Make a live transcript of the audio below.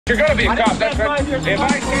You're gonna be a cop, that's right. If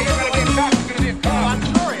I say you're gonna be a cop, you're gonna be a cop.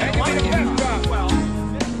 I'm sorry, I want to be a cop. Well,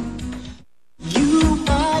 You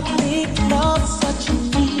might think love's such an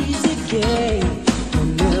easy game.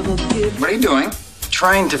 You'll never give. What are you doing?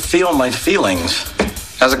 Trying to feel my feelings.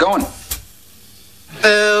 How's it going?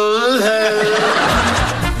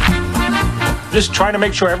 Just trying to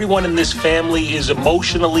make sure everyone in this family is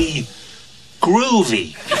emotionally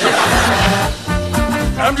groovy.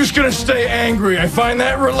 I'm just gonna stay angry. I find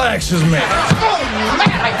that relaxes me. oh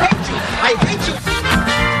man, I hate you. I hate you.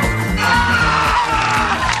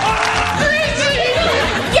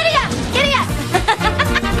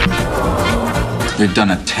 They've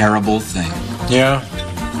done a terrible thing. Yeah.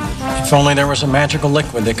 If only there was a magical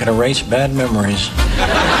liquid that could erase bad memories.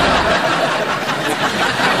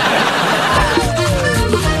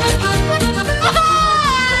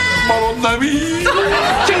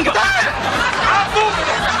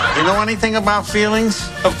 You know anything about feelings?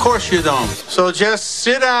 Of course you don't. So just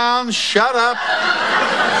sit down, shut up,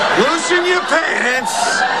 loosen your pants.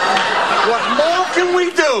 What more can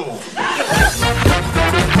we do?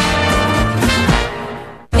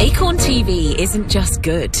 Acorn TV isn't just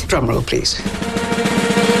good. Drum roll, please.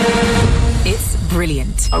 It's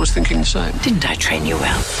brilliant. I was thinking the same. Didn't I train you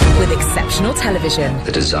well? With exceptional television.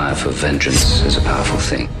 The desire for vengeance is a powerful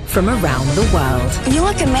thing. From around the world. You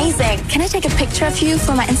look amazing. Can I take a picture of you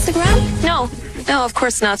for my Instagram? No, of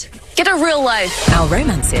course not. Get a real life. Our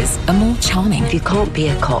romances are more charming. If you can't be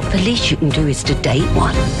a cop, the least you can do is to date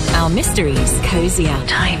one. Our mysteries cozier.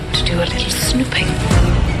 Time to do a little snooping.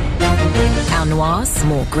 Our noirs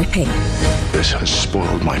more gripping. This has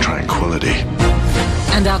spoiled my tranquility.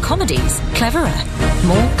 And our comedies cleverer.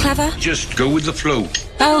 More clever. Just go with the flow.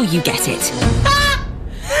 Oh, you get it.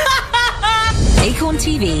 Acorn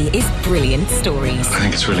TV is brilliant stories. I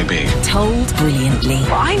think it's really big. Told brilliantly.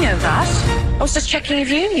 Well, I know that. I was just checking if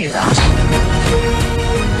you knew that.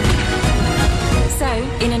 So,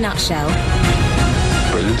 in a nutshell,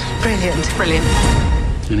 Brilliant. Brilliant. Brilliant.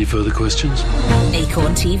 Any further questions?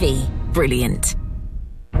 Acorn TV. Brilliant.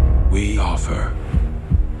 We offer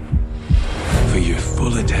for your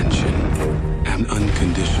full attention and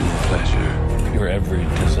unconditional pleasure. Your every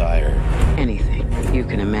desire. Anything you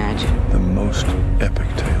can imagine. The most epic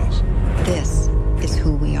tales. This is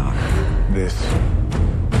who we are. This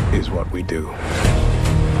is what we do.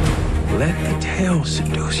 Let the tale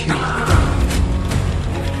seduce you.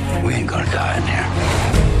 We ain't gonna die in here.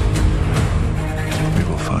 We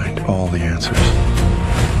will find all the answers.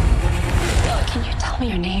 Can you tell me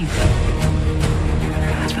your name?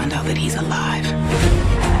 I found out that he's alive.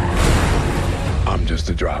 I'm just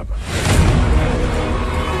a drop.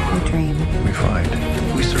 We dream. We fight.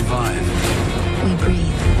 We survive. We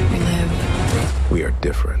breathe. We live. We are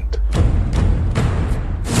different.